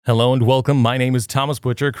Hello and welcome. My name is Thomas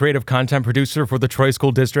Butcher, creative content producer for the Troy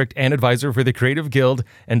School District and advisor for the Creative Guild,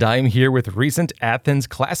 and I am here with recent Athens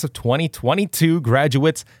Class of 2022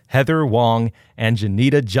 graduates Heather Wong and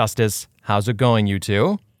Jenetta Justes. How's it going, you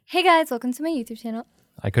two? Hey guys, welcome to my YouTube channel.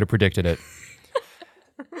 I could have predicted it.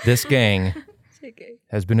 This gang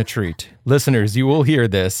has been a treat. Listeners, you will hear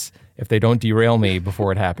this if they don't derail me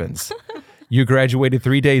before it happens. You graduated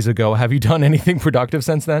 3 days ago. Have you done anything productive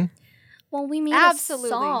since then? Well, we made Absolutely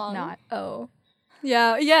a song. not. Oh.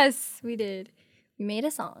 Yeah, yes, we did. We made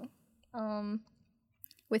a song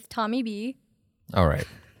with Tommy B. All right.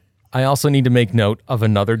 I also need to make note of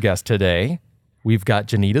another guest today. We've got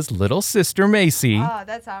Janetta's little sister, Maisie, Oh,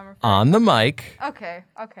 that's how I'm referring. on the mic. Okay.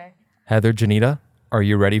 Heather, Jenetta, are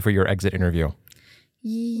you ready for your exit interview?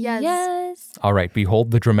 Yes. All right,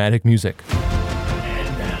 behold the dramatic music.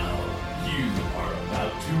 And now, you are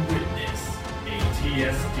about to witness a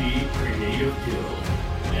TSD Creative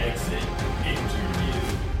Guild exit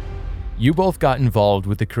interview. You both got involved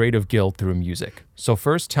with the Creative Guild through music. So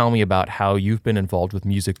first, tell me about how you've been involved with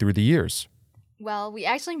music through the years. Well, we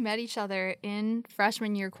actually met each other in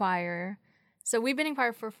freshman year choir. So we've been in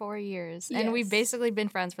choir for 4 years, and we've Yes. basically been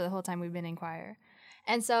friends for the whole time we've been in choir.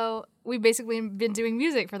 And so we've basically been doing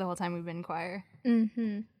music for the whole time we've been in choir.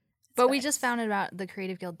 Mm-hmm. But we just found out about the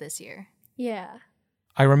Creative Guild this year. Yeah.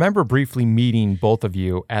 I remember briefly meeting both of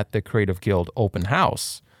you at the Creative Guild open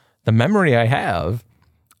house. The memory I have,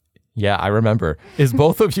 yeah, I remember, is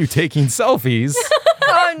both of you taking selfies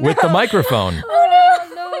with the microphone.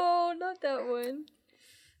 Oh, no, not that one.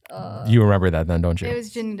 You remember that then, don't you? It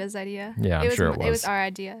was Janetta's idea. Yeah, I'm sure it It was. was our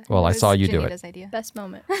idea. Well, I was saw you do it. Janetta's idea. Best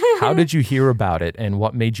moment. How did you hear about it, and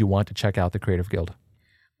what made you want to check out the Creative Guild?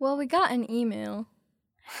 Well, we got an email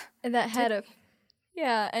that had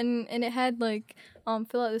and it had like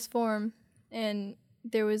fill out this form, and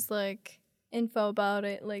there was like info about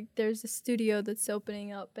it, like there's a studio that's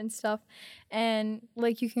opening up and stuff, and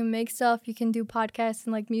like you can make stuff, you can do podcasts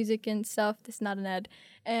and like music and stuff. This is not an ad.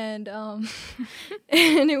 And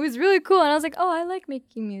and it was really cool, and I was like, oh, I like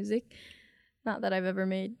making music. Not that I've ever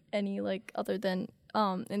made any like other than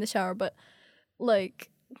in the shower, but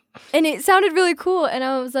like, and it sounded really cool, and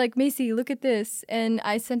I was like, Maisie, look at this. And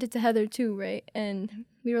I sent it to Heather too, right? And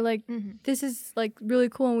we were like, this is like really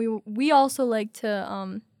cool, and we also like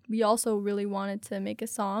to we also really wanted to make a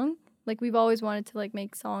song. Like we've always wanted to like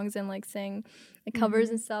make songs and like sing like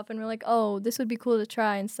covers and stuff, and we're like, oh, this would be cool to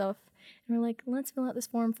try and stuff. And we're like, let's fill out this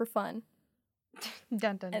form for fun.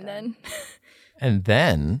 Dun, dun, And dun. And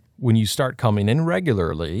then, when you start coming in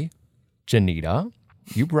regularly, Jenetta,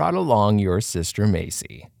 you brought along your sister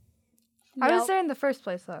Maisie. I was there in the first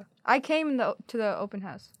place, though. I came to the open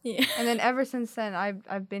house, Yeah. and then ever since then,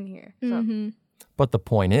 I've been here. So But the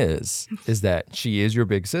point is that she is your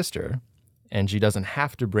big sister, and she doesn't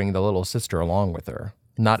have to bring the little sister along with her.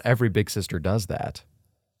 Not every big sister does that.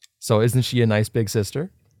 So isn't she a nice big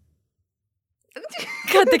sister?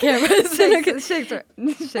 Cut the cameras.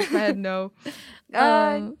 shake my head. No.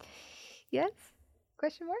 Yes?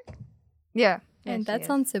 Question mark? Yeah. And she that's is.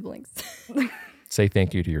 on siblings. Say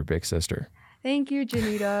thank you to your big sister. Thank you,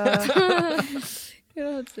 Jenetta. You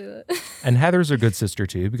don't have to do that. And Heather's a good sister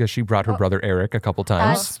too, because she brought her brother Eric a couple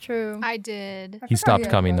times. That's true. I did. He stopped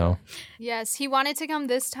coming though. Yes, he wanted to come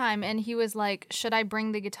this time, and he was like, should I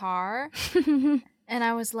bring the guitar? And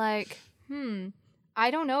I was like,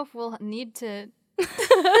 I don't know if we'll need to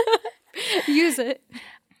Use it.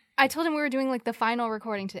 I told him we were doing like the final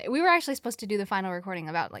recording today. We were actually supposed to do the final recording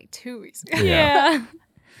about like 2 weeks ago. Yeah.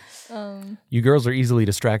 You girls are easily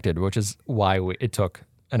distracted, which is why it took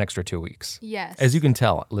an extra 2 weeks. Yes. As you can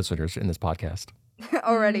tell, listeners in this podcast.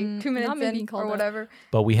 Already. 2 minutes not me being in called or up. whatever.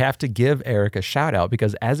 But we have to give Eric a shout out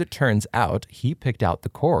because as it turns out, he picked out the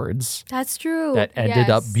chords That's true. that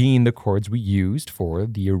ended up yes. being the chords we used for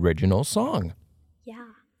the original song. Yeah.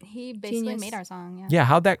 He basically Genius. made our song. Yeah.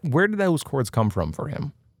 Yeah, where did those chords come from for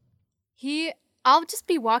him? I'll just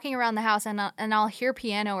be walking around the house and I'll hear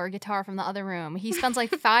piano or guitar from the other room. He spends like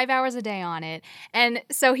 5 hours a day on it. And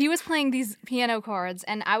so he was playing these piano chords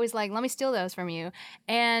and I was like, let me steal those from you.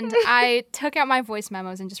 And I took out my voice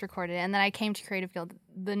memos and just recorded it. And then I came to Creative Guild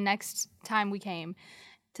the next time we came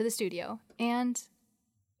to the studio. And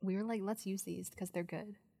we were like, let's use these because they're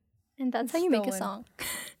good. And that's how you make a Stolen. song.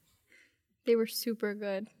 They were super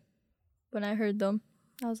good. When I heard them,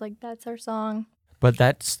 I was like, that's our song. But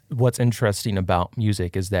that's what's interesting about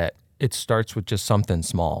music is that it starts with just something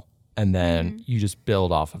small and then you just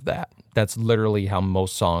build off of that. That's literally how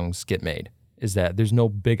most songs get made, is that there's no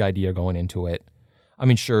big idea going into it. I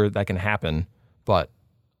mean, sure, that can happen, but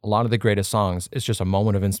a lot of the greatest songs, it's just a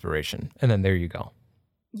moment of inspiration and then there you go.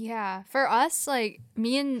 Yeah, for us, like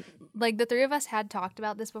me and like the three of us had talked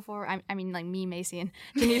about this before. I mean, like me, Macy, and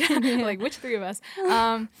Janita. Like which three of us?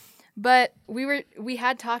 But we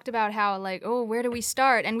had talked about how like, oh, where do we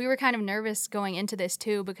start? And we were kind of nervous going into this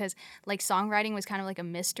too because like songwriting was kind of like a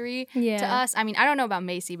mystery to us. I mean, I don't know about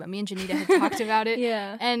Macy, but me and Janita had talked about it.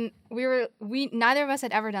 Yeah. And we neither of us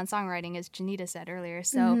had ever done songwriting, as Janita said earlier.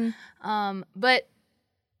 So, but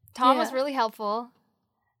Tom was really helpful.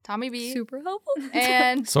 Tommy B. Super helpful.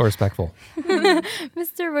 And So respectful.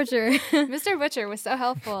 Mr. Butcher. Mr. Butcher was so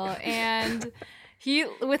helpful. And he,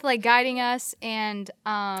 with like guiding us and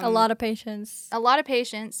a lot of patience.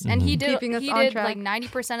 And he did Keeping us on track. like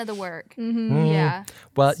 90% of the work. Yeah.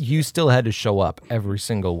 But you still had to show up every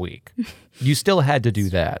single week. You still had to do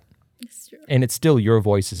that. It's true. And it's still your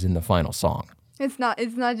voices in the final song. It's not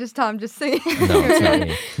just Tom just singing. No, it's not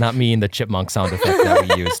me. Not me and the chipmunk sound effect that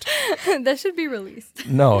we used. That should be released.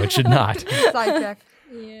 No, it should not. Sidetrack.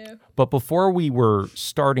 Yeah. But before we were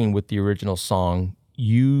starting with the original song,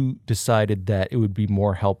 you decided that it would be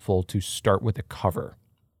more helpful to start with a cover.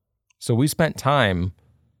 So we spent time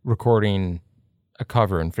recording a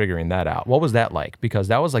cover and figuring that out. What was that like? Because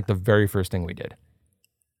that was like the very first thing we did.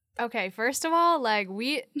 Okay, first of all, like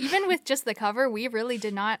even with just the cover, we really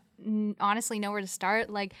did not honestly know where to start.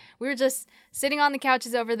 Like we were just sitting on the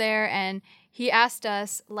couches over there and he asked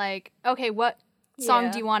us like, okay, what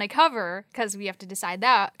song do you want to cover? Because we have to decide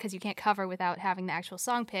that because you can't cover without having the actual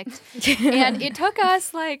song picked. And it took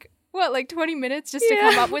us like 20 minutes just to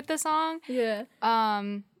come up with the song. Yeah.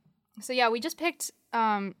 So yeah, we just picked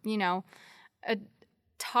you know, a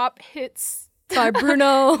top hits By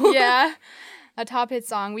Bruno. yeah. A top hit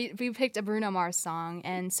song. We picked a Bruno Mars song,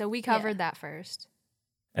 and so we covered that first.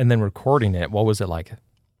 And then recording it, what was it like?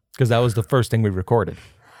 Because that was the first thing we recorded.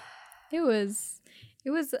 It was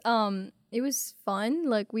fun.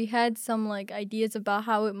 Like we had some like ideas about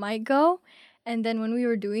how it might go, and then when we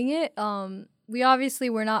were doing it, we obviously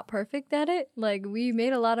were not perfect at it. Like we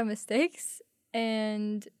made a lot of mistakes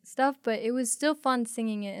and stuff, but it was still fun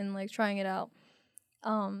singing it and like trying it out.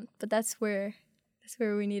 But that's where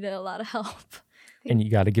we needed a lot of help. And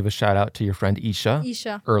you got to give a shout out to your friend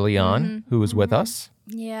Isha early on, who was with us.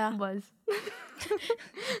 Yeah. Was.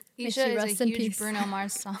 Isha is rest a in huge peace. Bruno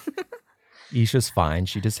Mars song. Isha's fine.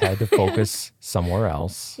 She just had to focus somewhere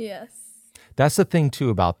else. Yes. That's the thing, too,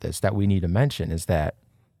 about this that we need to mention is that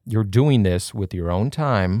you're doing this with your own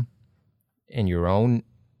time and your own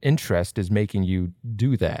interest is making you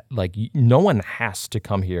do that. Like, no one has to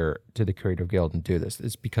come here to the Creative Guild and do this.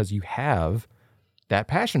 It's because you have that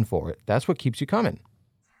passion for it. That's what keeps you coming.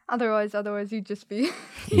 Otherwise you'd just be.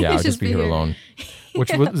 Yeah, I'll just be here alone, which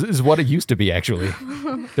is what it used to be, actually.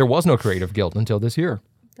 There was no Creative Guild until this year.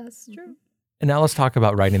 That's true. And now let's talk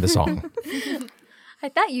about writing the song. I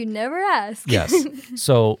thought you'd never ask. Yes.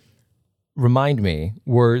 So remind me,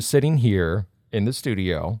 we're sitting here in the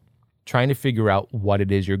studio trying to figure out what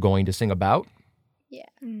it is you're going to sing about. Yeah.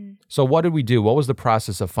 So what did we do? What was the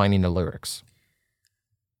process of finding the lyrics?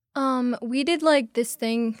 We did like this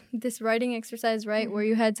writing exercise, right? Where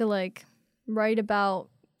you had to like write about,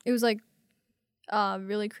 it was like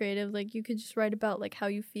really creative. Like you could just write about like how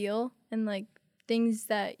you feel and like things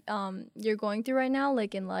that you're going through right now,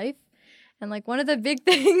 like in life. And like one of the big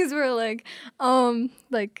things were like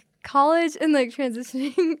college and like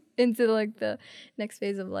transitioning into like the next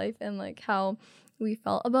phase of life and like how we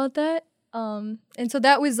felt about that. And so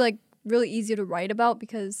that was like really easy to write about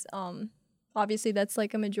because obviously that's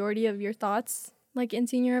like a majority of your thoughts like in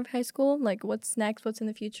senior year of high school, like what's next, what's in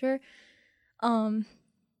the future. And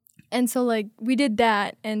so like we did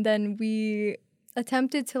that and then we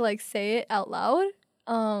attempted to like say it out loud,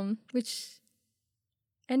 which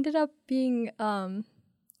ended up being kind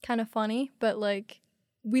of funny, but like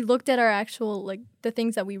we looked at our actual like the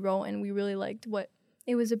things that we wrote and we really liked what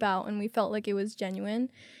it was about and we felt like it was genuine.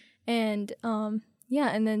 And and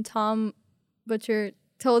then Tom Butcher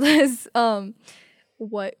told us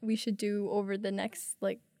what we should do over the next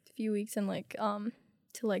like few weeks and like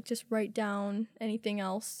to like just write down anything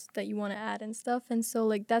else that you want to add and stuff. And so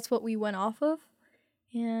like that's what we went off of.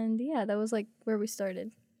 And yeah, that was like where we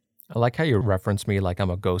started. I like how you reference me like I'm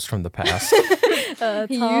a ghost from the past. He used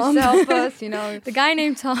to help us, you know. The guy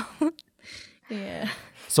named Tom. Yeah.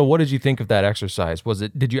 So what did you think of that exercise?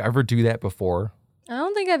 Did you ever do that before? I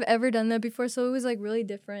don't think I've ever done that before, so it was like really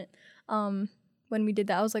different. When we did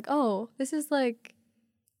that, I was like, oh, this is like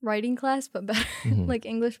writing class, but better, like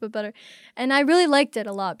English, but better. And I really liked it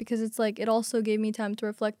a lot because it's like, it also gave me time to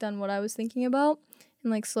reflect on what I was thinking about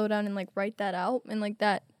and like slow down and like write that out. And like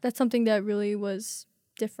that's something that really was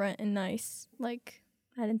different and nice. Like,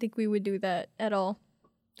 I didn't think we would do that at all.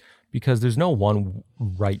 because there's no one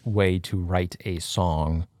right way to write a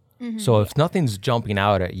song. So if nothing's jumping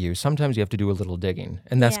out at you, sometimes you have to do a little digging.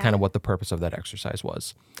 And that's kind of what the purpose of that exercise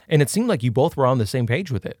was. And it seemed like you both were on the same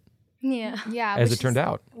page with it. Yeah. Yeah. As it turned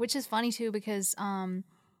out. Which is funny too, because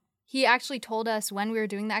he actually told us when we were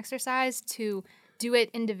doing the exercise to do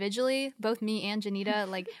it individually, both me and Jenetta.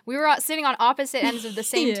 Like, we were sitting on opposite ends of the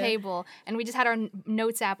same table, and we just had our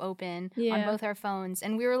notes app open on both our phones,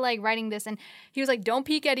 and we were like writing this, and he was like, don't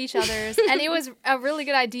peek at each other's. And it was a really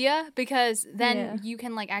good idea, because then you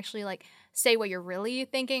can like actually like say what you're really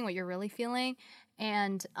thinking, what you're really feeling.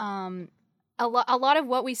 And a lot of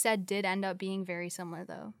what we said did end up being very similar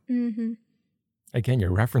though. Mm-hmm. Again,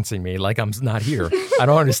 you're referencing me like I'm not here. I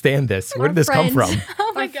don't understand this. Where did this come from?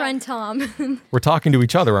 Our friend Tom. We're talking to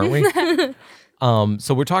each other, aren't we?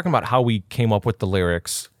 So we're talking about how we came up with the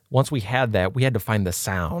lyrics. Once we had that, we had to find the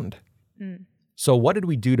sound. So what did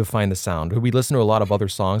we do to find the sound? Did we listen to a lot of other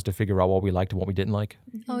songs to figure out what we liked and what we didn't like?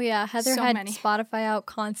 Oh yeah, Heather So had many. Spotify out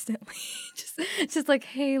constantly. just like,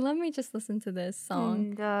 hey, let me just listen to this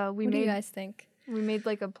song. And What do you guys think? we made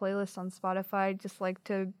like a playlist on Spotify just like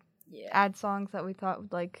to add songs that we thought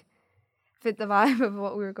would like fit the vibe of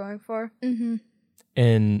what we were going for. Mm-hmm.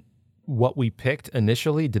 And what we picked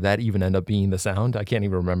initially, did that even end up being the sound? I can't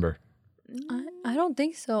even remember. I don't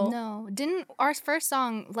think so. No, didn't our first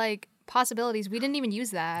song, like Possibilities, we didn't even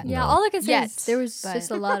use that. Yeah, No. all I can say Yet, is there was but-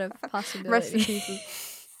 just a lot of Rest in possibilities.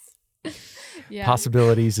 pieces. Yeah.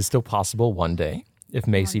 Possibilities is still possible one day if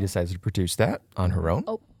Maisie decides to produce that on her own.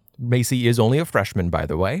 Oh. Macy is only a freshman, by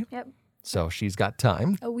the way. Yep. So she's got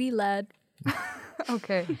time. A wee lad.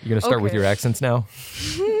 Okay. You're going to start with Okay. your accents now?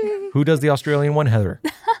 Who does the Australian one? Heather.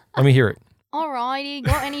 Let me hear it. Alrighty,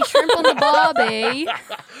 got any shrimp on the barbie?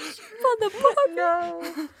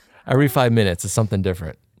 No. Every 5 minutes is something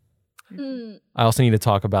different. I also need to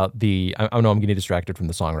talk about I know I'm getting distracted from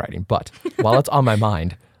the songwriting, but while it's on my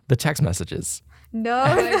mind, the text messages. No.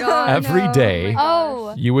 Oh my God. Every day,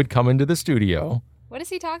 Oh, you would come into the studio. what is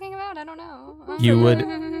he talking about? I don't know.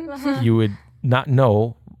 You would not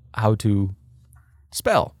know how to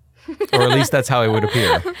spell, or at least that's how it would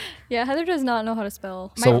appear. Yeah, Heather does not know how to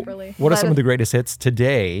spell So, properly. what are some of the greatest hits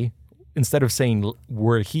today? Instead of saying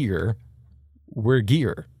we're here, we're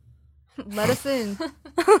gear. Let us in.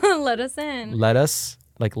 Let us in. Let us,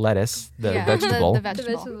 like lettuce, the Yeah, vegetable, the The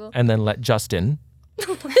vegetable. vegetable. and then let Justin.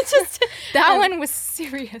 That one was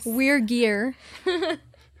serious. We're gear. Gear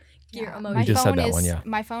Yeah, emoji. We just said that is- one, yeah.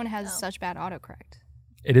 My phone has such bad autocorrect.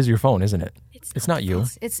 It is your phone, isn't it? It's not you.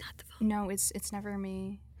 It's no, it's never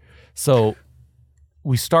me. So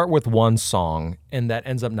we start with one song, and that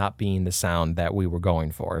ends up not being the sound that we were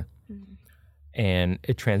going for. And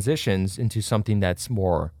it transitions into something that's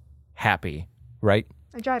more happy, right?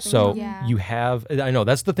 A driving So song. Yeah. you have, I know,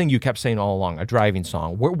 that's the thing you kept saying all along, a driving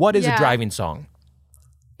song. What is a Yeah. driving song?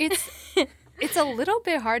 It's a little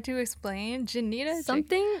bit hard to explain. Janita,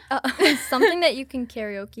 Something that you can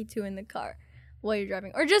karaoke to in the car while you're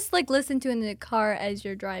driving, or just like listen to in the car as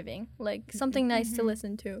you're driving, like something nice to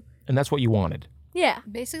listen to. And that's what you wanted. Yeah.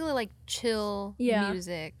 basically like chill Yeah.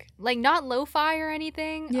 music, like not lo-fi or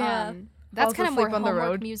anything. Yeah. That's Also kind of more sleep on the homework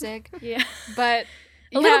road. music, Yeah. but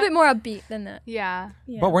A little bit more upbeat than that. Yeah,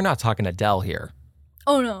 Yeah. But we're not talking Adele here.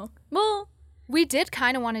 Oh no. Well, we did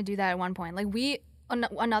kind of want to do that at one point. Like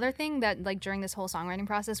another thing that like during this whole songwriting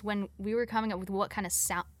process, when we were coming up with what kind of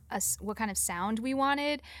sound we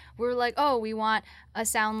wanted, we were like, oh, we want a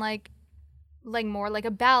sound like more like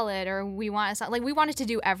a ballad, or we want a sound like we wanted to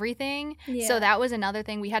do everything. Yeah. So that was another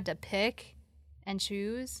thing we had to pick and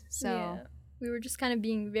choose. So yeah. We were just kind of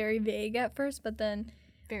being very vague at first, but then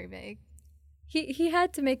very vague. he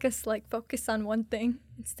had to make us like focus on one thing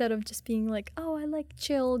instead of just being like, oh, I like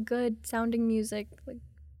chill, good sounding music. Like,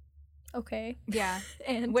 okay. Yeah.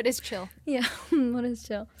 And What is chill? yeah, what is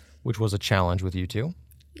chill? Which was a challenge with you two.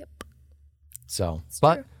 Yep. So, It's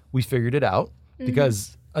but true. we figured it out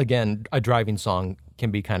because, again, a driving song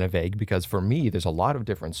can be kind of vague because for me, there's a lot of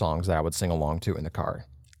different songs that I would sing along to in the car.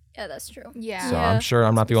 Yeah, that's true. Yeah. So Yeah, I'm sure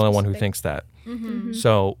I'm not the only one who specific. thinks that. Mm-hmm.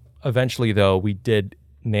 So eventually, though, we did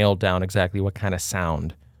nail down exactly what kind of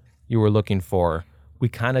sound you were looking for. We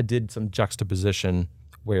kind of did some juxtaposition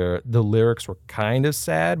where the lyrics were kind of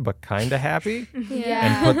sad but kind of happy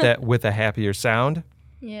and put that with a happier sound.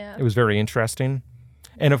 Yeah. It was very interesting.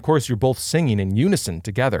 And of course, you're both singing in unison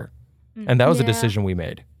together. And that was a Yeah. decision we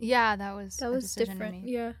made. Yeah, that was That a was decision to different.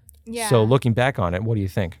 me. Yeah. Yeah. So looking back on it, what do you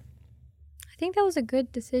think? I think that was a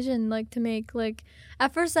good decision, like to make. Like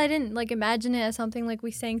at first, I didn't like imagine it as something like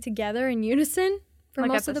we sang together in unison for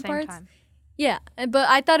Like most at of the same parts. time. Yeah, but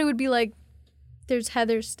I thought it would be like there's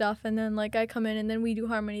Heather's stuff, and then like I come in and then we do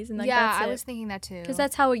harmonies, and like yeah, that's I was thinking that too. because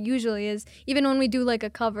that's how it usually is. Even when we do like a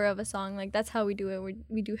cover of a song, like that's how we do it.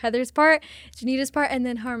 We do Heather's part, Janita's part, and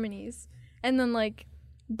then harmonies, and then like.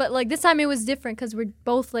 But, like, this time it was different because we're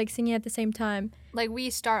both, like, singing at the same time. Like, we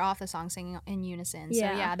start off the song singing in unison. So,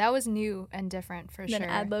 yeah, that was new and different for sure. Then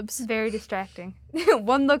ad-libs. Very distracting.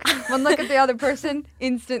 one look at the other person,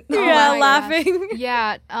 instant. Yeah, laughing.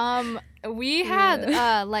 Yeah, we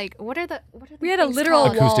had, like, what are we had a literal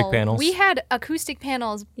called? Acoustic wall. panels. We had acoustic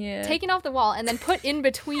panels taken off the wall and then put in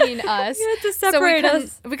between us. You had to separate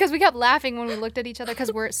us. Because we kept laughing when we looked at each other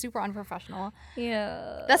because we're super unprofessional.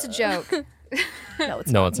 Yeah. That's a joke. No,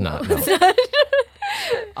 it's not. No.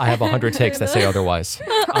 I have 100 takes that say otherwise.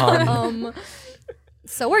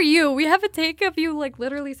 So are you. We have a take of you, like,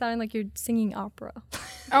 literally sounding like you're singing opera.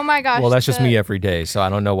 Oh my gosh. Well, that's just me every day, so I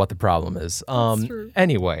don't know what the problem is. true.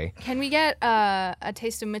 Anyway. Can we get a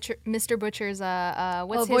taste of Mr. Butcher's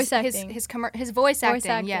what's voice acting. His voice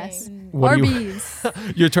acting? Yes. What do you- Arby's.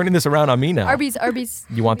 You're turning this around on me now. Arby's.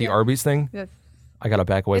 You want the Arby's thing? Yes. I gotta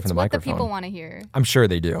back away It's from the what microphone. the people want to hear. I'm sure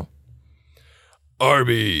they do.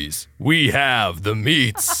 Arby's, we have the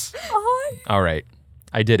meats. All right.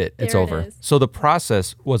 I did it. It's There it over. is. So the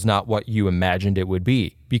process was not what you imagined it would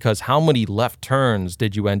be, because how many left turns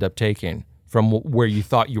did you end up taking from where you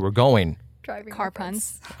thought you were going? Driving Car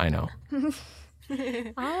reference. puns. I know.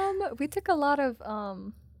 We took a lot of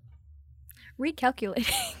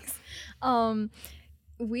recalculating.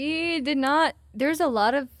 We did not. There's a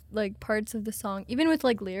lot of like parts of the song, even with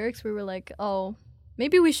like lyrics, we were like, oh,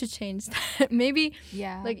 maybe we should change that. Maybe,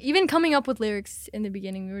 Yeah. like even coming up with lyrics in the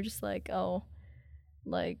beginning, we were just like, oh,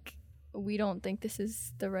 like we don't think this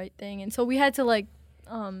is the right thing, and so we had to like,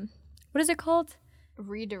 what is it called?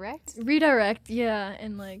 Redirect? Redirect, yeah,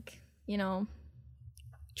 and like, you know,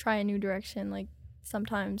 try a new direction like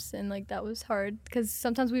sometimes, and like that was hard because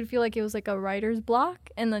sometimes we'd feel like it was like a writer's block,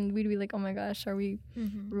 and then we'd be like, oh my gosh, are we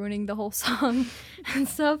ruining the whole song and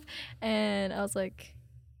stuff, and I was like,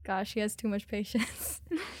 gosh, he has too much patience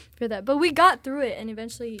for that, but we got through it, and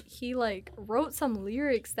eventually he like wrote some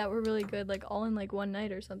lyrics that were really good, like all in like one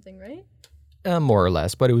night or something, right? More or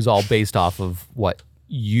less, but it was all based off of what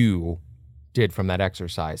you did from that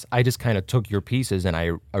exercise. I just kind of took your pieces and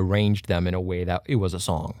I arranged them in a way that it was a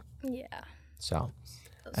song. Yeah. So,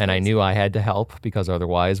 and I knew I had to help because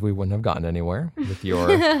otherwise we wouldn't have gotten anywhere with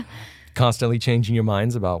your constantly changing your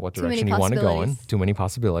minds about what Too many direction you want to go in. possibilities. Too many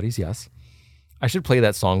possibilities, yes. I should play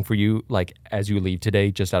that song for you, like, as you leave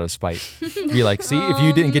today, just out of spite. Be like, see, if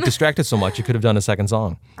you didn't get distracted so much, you could have done a second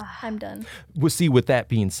song. I'm done. Well, see, with that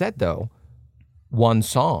being said, though, one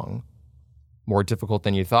song, more difficult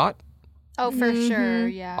than you thought, Oh, for sure,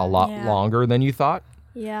 yeah. a lot Yeah. longer than you thought.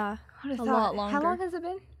 Yeah. What is A that? lot longer. How long has it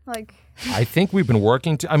been? Like, I think we've been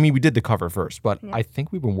working I mean, we did the cover first, but I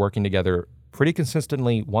think we've been working together pretty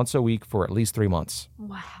consistently once a week for at least 3 months.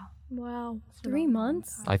 wow. Wow. 3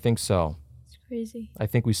 months? I think so. It's crazy. I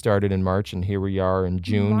think we started in March, and here we are in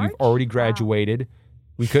June. March? You've already graduated.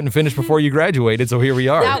 We couldn't finish before you graduated, so here we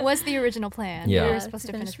are. That was the original plan. Yeah. We were Yeah, supposed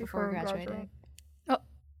to finish before we graduated.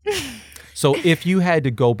 So if you had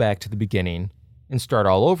to go back to the beginning and start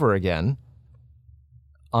all over again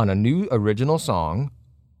on a new original song,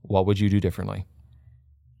 what would you do differently?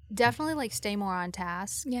 Definitely, like, stay more on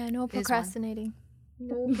task. Yeah, no one. procrastinating.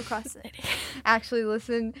 No procrastinating. Actually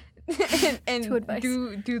listen and To advice.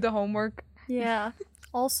 do the homework. Yeah.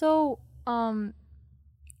 Also,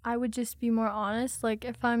 I would just be more honest. Like,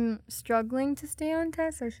 if I'm struggling to stay on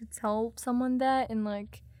task, I should tell someone that and,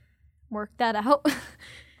 like, work that out.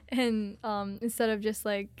 And instead of just,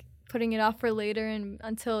 like, putting it off for later and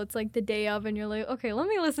until it's, like, the day of and you're like, okay, let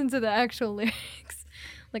me listen to the actual lyrics.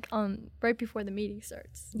 Like, right before the meeting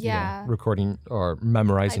starts. Yeah. Recording or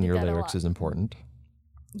memorizing I did your that a lyrics lot. is important.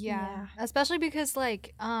 Yeah. Especially because,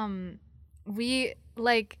 like, we,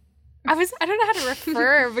 like, I don't know how to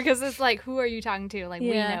refer because it's like, who are you talking to? Like,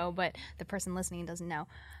 we Yeah. know, but the person listening doesn't know.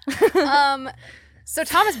 So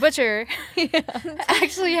Thomas Butcher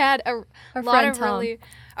actually had a Our lot friend of Tom. really,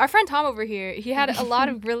 our friend Tom over here, he had a lot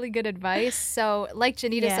of really good advice. So like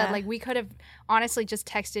Janita said, Yeah. like, we could have honestly just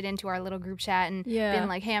texted into our little group chat and Yeah. been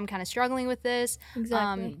like, hey, I'm kind of struggling with this.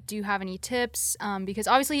 Exactly. Do you have any tips? Because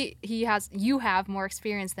obviously you have more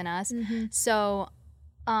experience than us. So,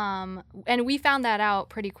 and we found that out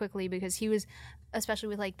pretty quickly because he was, especially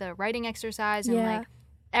with like the writing exercise and Yeah. like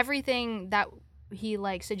everything that he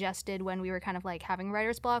like suggested when we were kind of like having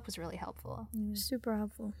writer's block was really helpful. Super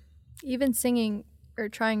helpful. Even singing or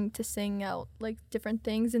trying to sing out like different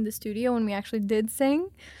things in the studio when we actually did sing.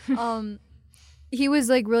 He was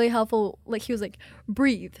like really helpful. Like he was like,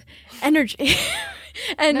 breathe, energy.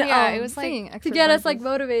 and it was like singing to get us like exercises.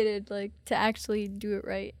 motivated, like to actually do it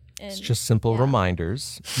right. And It's just simple yeah.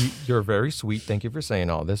 reminders. You're very sweet. Thank you for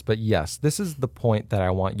saying all this. But yes, this is the point that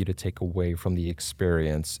I want you to take away from the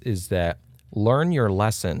experience is that learn your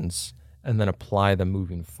lessons and then apply them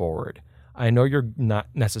moving forward. I know you're not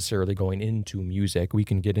necessarily going into music. We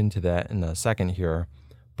can get into that in a second here.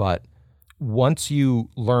 But once you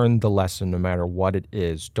learn the lesson, no matter what it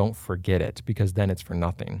is, don't forget it because then it's for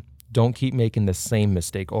nothing. Don't keep making the same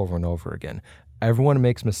mistake over and over again. Everyone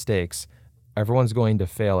makes mistakes. Everyone's going to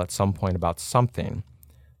fail at some point about something,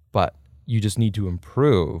 but you just need to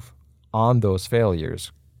improve on those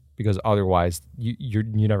failures because otherwise you're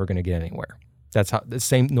never going to get anywhere. That's how the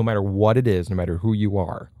same, no matter what it is, no matter who you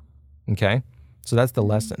are. Okay. So that's the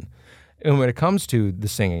lesson. And when it comes to the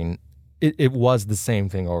singing, it was the same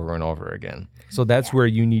thing over and over again. So that's where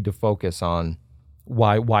you need to focus on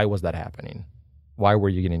why was that happening? Why were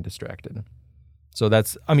you getting distracted? So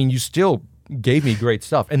you still gave me great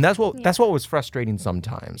stuff. And that's what was frustrating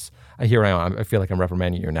sometimes. Here I am. I feel like I'm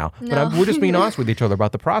reprimanding you now. No. But we're just being honest with each other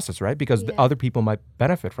about the process, right? Because the other people might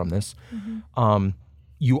benefit from this.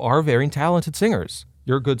 You are very talented singers.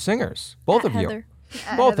 You're good singers. Both of you. Heather.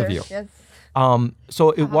 Both Heather, of you. Yes.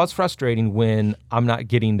 So it was frustrating when I'm not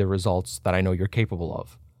getting the results that I know you're capable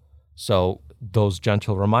of. So those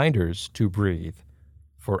gentle reminders to breathe,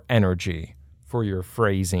 for energy, for your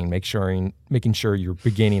phrasing, making sure you're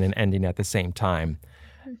beginning and ending at the same time.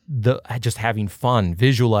 Just having fun,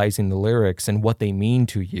 visualizing the lyrics and what they mean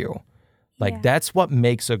to you. That's what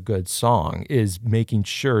makes a good song is making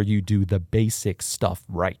sure you do the basic stuff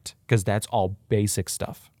right because that's all basic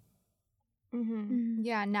stuff.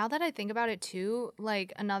 Yeah, now that I think about it too,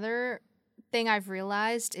 like another thing I've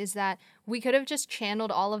realized is that we could have just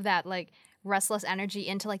channeled all of that like restless energy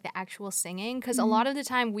into like the actual singing because a lot of the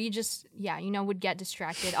time we just would get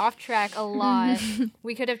distracted off track a lot.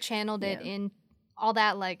 We could have channeled it in all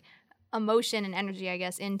that like emotion and energy, I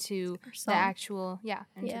guess, into the actual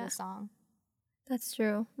the song. That's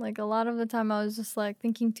true. Like a lot of the time I was just like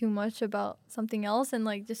thinking too much about something else and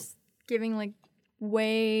like just giving like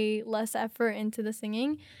way less effort into the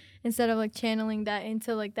singing instead of like channeling that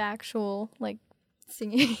into like the actual like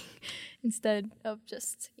singing instead of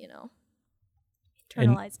just,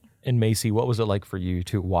 internalizing. And Maisie, what was it like for you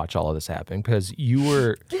to watch all of this happen? Because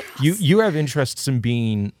you have interests in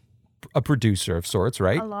being a producer of sorts,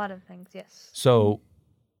 right? A lot of things, yes. So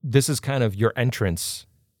this is kind of your entrance,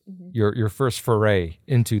 your first foray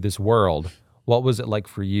into this world. What was it like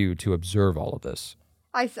for you to observe all of this?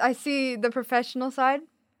 I see the professional side,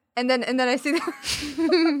 and then I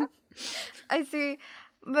see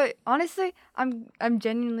but honestly, I'm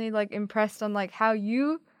genuinely like impressed on like how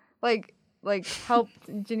you like helped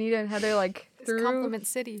Jenetta and Heather like It's through. compliment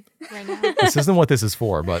city right now. This isn't what this is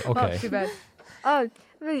for, but okay. Oh, too bad. Oh,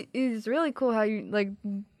 but it's really cool how you like.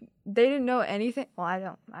 They didn't know anything. Well, I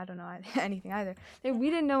don't know anything either.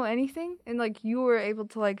 We didn't know anything, and like you were able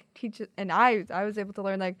to like teach it, and I was able to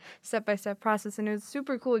learn like step by step process, and it was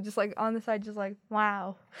super cool. Just like on the side, just like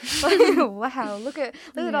wow, like, wow, look at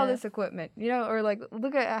all this equipment, or like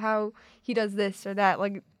look at how he does this or that.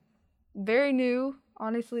 Like very new,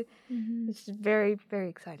 honestly. It's just very, very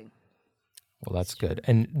exciting. Well, that's good.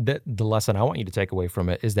 And the lesson I want you to take away from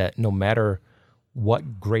it is that no matter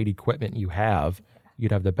what great equipment you have,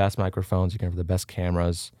 you'd have the best microphones, you can have the best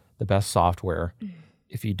cameras, the best software.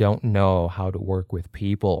 If you don't know how to work with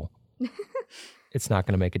people, it's not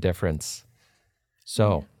going to make a difference.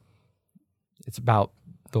 So it's about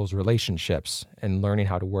those relationships and learning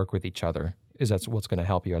how to work with each other. That's what's going to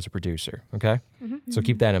help you as a producer, okay? So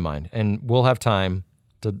keep that in mind. And we'll have time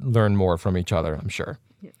to learn more from each other, I'm sure.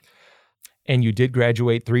 And you did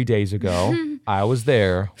graduate 3 days ago. I was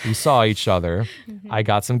there. We saw each other. I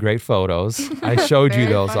got some great photos. I showed you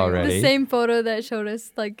those already. The same photo that showed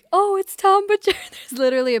us like, oh, it's Tom Butcher. There's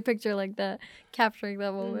literally a picture like that capturing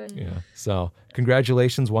that moment. Yeah. So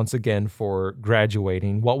congratulations once again for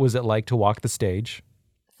graduating. What was it like to walk the stage?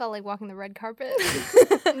 Felt like walking the red carpet.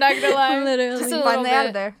 Not gonna lie. Literally. Just a little Finally out bit.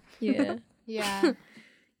 of there. Yeah. Yeah.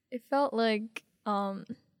 It felt like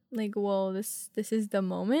whoa, this is the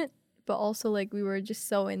moment, but also like we were just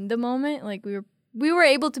so in the moment. Like we were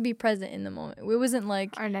able to be present in the moment. It wasn't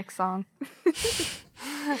like Our next song.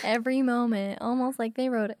 every moment, almost like they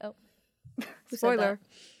wrote it. Oh, who said Spoiler.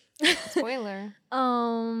 Spoiler.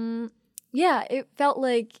 that? Yeah, it felt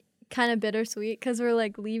like kind of bittersweet because we're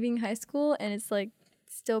like leaving high school and it's like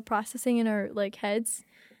still processing in our like heads,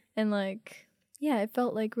 and like it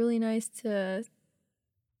felt like really nice to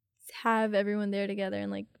have everyone there together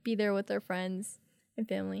and like be there with our friends and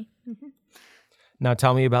family. Now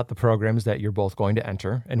tell me about the programs that you're both going to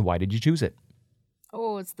enter and why did you choose it?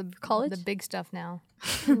 it's the College? the big stuff now.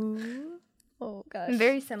 Oh gosh.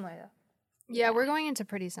 Very similar though. Yeah, we're going into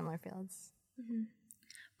pretty similar fields.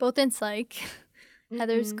 Both in psych.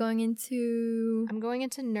 Heather's going into I'm going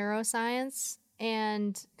into neuroscience,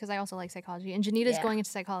 and because I also like psychology, and Janita's Yeah. going into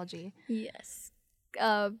psychology. yes.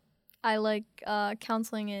 I like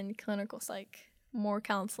counseling and clinical psych. More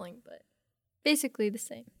counseling, but basically the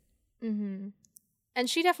same. Mm-hmm. And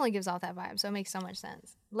she definitely gives off that vibe, so it makes so much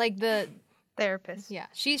sense. Like the Therapist. yeah,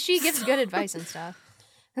 she gives good advice and stuff.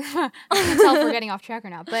 I can tell if we're getting off track or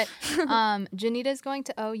not. But Janita's going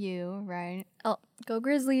to OU, right? Oh, go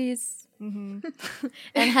Grizzlies! Mm-hmm.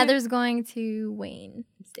 And Heather's going to Wayne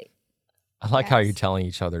State. I like how Yes. you're telling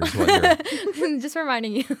each other is what you're. Just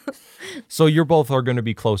reminding you. So you're both are going to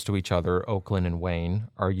be close to each other, Oakland and Wayne.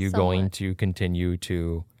 Are you going Somewhat. to continue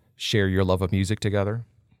to share your love of music together?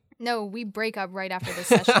 No, we break up right after this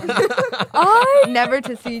session. Never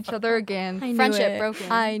to see each other again. I knew Friendship it.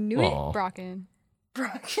 broken. I knew Aw. Brocken.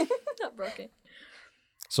 it. Not broken.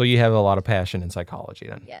 So you have a lot of passion in psychology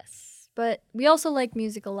then. Yes, but we also like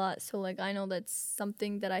music a lot. So like I know that's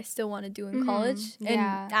something that I still want to do in college.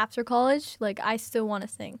 Yeah. And after college, like I still want to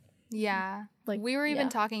sing. Yeah. Like, we were even yeah.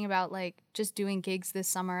 talking about like just doing gigs this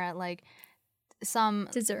summer at like some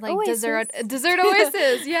Dessert like Oasis. dessert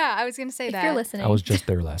oasis. Yeah, I was gonna say If that. you're listening. I was just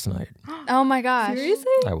there last night. Oh my gosh. Seriously?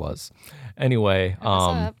 I was. Anyway,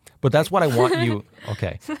 up? but that's what I want you.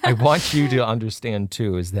 Okay, I want you to understand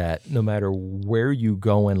too is that no matter where you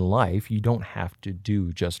go in life, you don't have to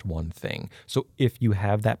do just one thing. So if you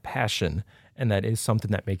have that passion and that is something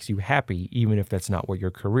that makes you happy, even if that's not what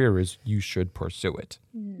your career is, you should pursue it.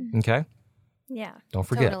 Okay, Yeah. don't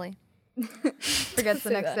forget. Totally. Forgets the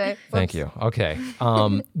next day. Thank you. Okay.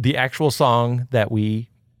 The actual song that we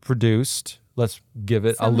produced, let's give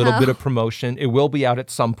it a little Somehow. bit of promotion. It will be out at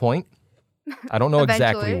some point. I don't know exactly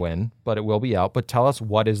Eventually. when, but it will be out. But tell us,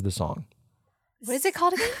 what is the song? What is it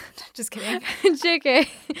called again? Just kidding. JK.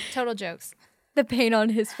 Total jokes. The pain on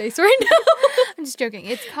his face right now. I'm just joking.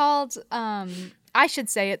 It's called I should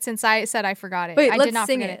say it since I said I forgot it. Wait, I let's did not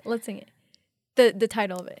sing forget it. Let's sing it. The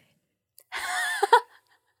title of it.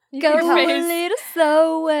 Go Your a face. little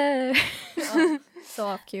slower. Oh, so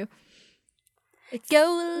off cue.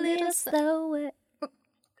 Go a little slower.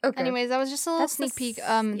 Okay. Anyways, that was just a little That's the sneak peek.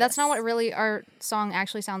 s- That's not yes. what really our song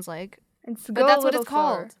actually sounds like. It's But Go a that's what Little it's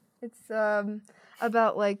called. Slower. It's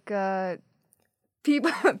about like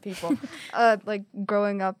people like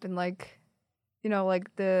growing up and like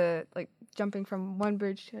like the like jumping from one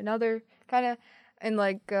bridge to another kind of and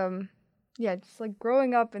like yeah, just like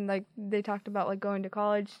growing up and like they talked about like going to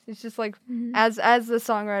college. It's just like as the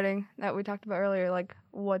songwriting that we talked about earlier, like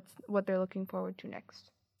what they're looking forward to next.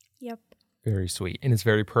 Yep. Very sweet. And it's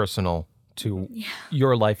very personal to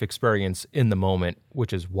your life experience in the moment,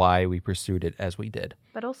 which is why we pursued it as we did.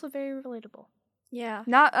 But also very relatable. Yeah.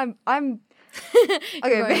 Not I'm okay,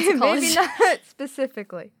 Going to maybe college. not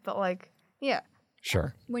specifically, but like yeah.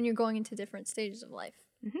 Sure. When you're going into different stages of life.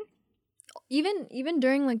 Even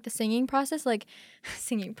during like the singing process, like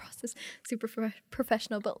singing process, super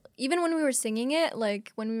professional. But even when we were singing it,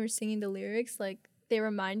 like when we were singing the lyrics, like they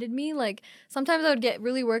reminded me, like sometimes I would get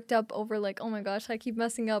really worked up over like, oh my gosh, I keep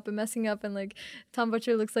messing up, and like Tom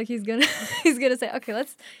Butcher looks like he's gonna say, okay,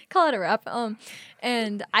 let's call it a rap.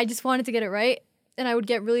 And I just wanted to get it right, and I would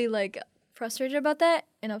get really like frustrated about that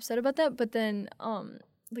and upset about that. But then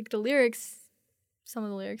like the lyrics, some of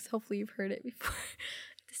the lyrics, hopefully you've heard it before.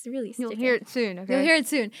 This really You'll sticking. hear it soon, okay? You'll hear it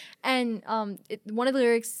soon. And one of the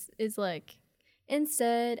lyrics is like,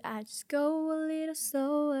 instead I just go a little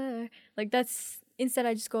slower. Like that's instead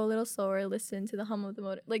I just go a little slower, listen to the hum of the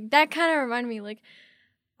motor. Like that kind of reminded me like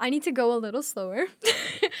I need to go a little slower.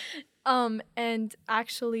 And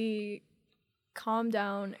actually calm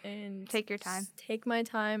down and Take your time. Take my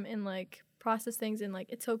time and like process things, and like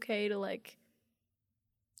it's okay to like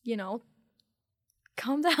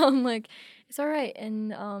calm down, like it's all right, and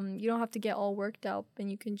you don't have to get all worked up, and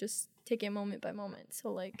you can just take it moment by moment.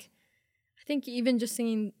 So like I think even just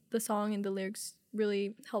singing the song and the lyrics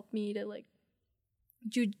really helped me to like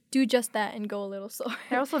do just that and go a little slower.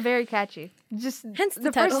 They're also very catchy. Just Hence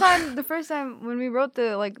the first title. the first time when we wrote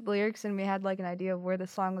the like lyrics and we had like an idea of where the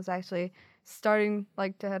song was actually starting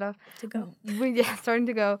like to head up. To go. Starting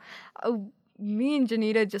to go. Me and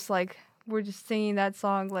Janita just like we're just singing that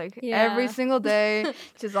song like every Yeah. single day,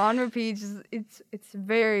 just on repeat. Just it's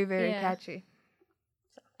very very Yeah. catchy.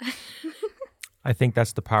 I think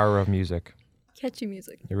that's the power of music. Catchy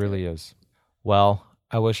music. It really is. Well,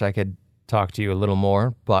 I wish I could talk to you a little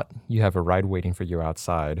more, but you have a ride waiting for you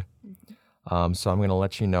outside. So I'm going to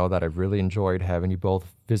let you know that I've really enjoyed having you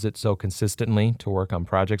both visit so consistently to work on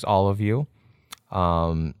projects, all of you.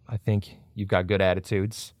 I think you've got good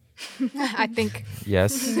attitudes. I think.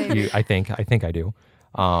 Yes, I think I do.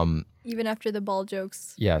 Even after the ball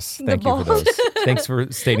jokes. Yes, thank you for those. Thanks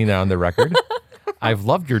for stating that on the record. I've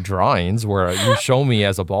loved your drawings where you show me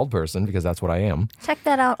as a bald person because that's what I am. Check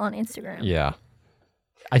that out on Instagram. Yeah.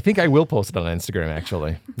 I think I will post it on Instagram,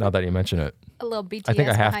 actually, now that you mention it. A little BTS I think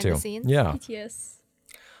I have behind to. the scenes. Yeah. Yes.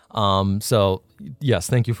 So, yes,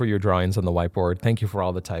 thank you for your drawings on the whiteboard. Thank you for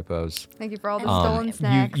all the typos. Thank you for all the stolen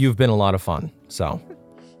snacks. You've been a lot of fun. So,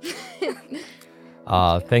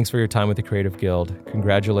 thanks for your time with the Creative Guild.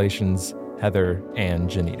 Congratulations, Heather and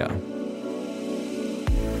Jenetta.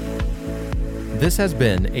 This has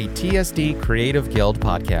been a TSD Creative Guild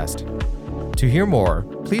podcast. To hear more,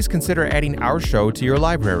 please consider adding our show to your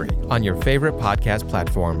library on your favorite podcast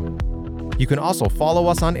platform. You can also follow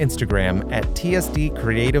us on Instagram at TSD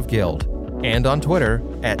Creative Guild and on Twitter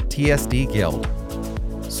at TSD Guild.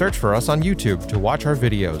 Search for us on YouTube to watch our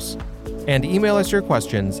videos. And email us your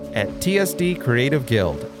questions at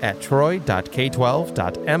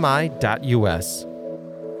tsdcreativeguild@troy.k12.mi.us.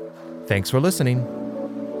 Thanks for listening.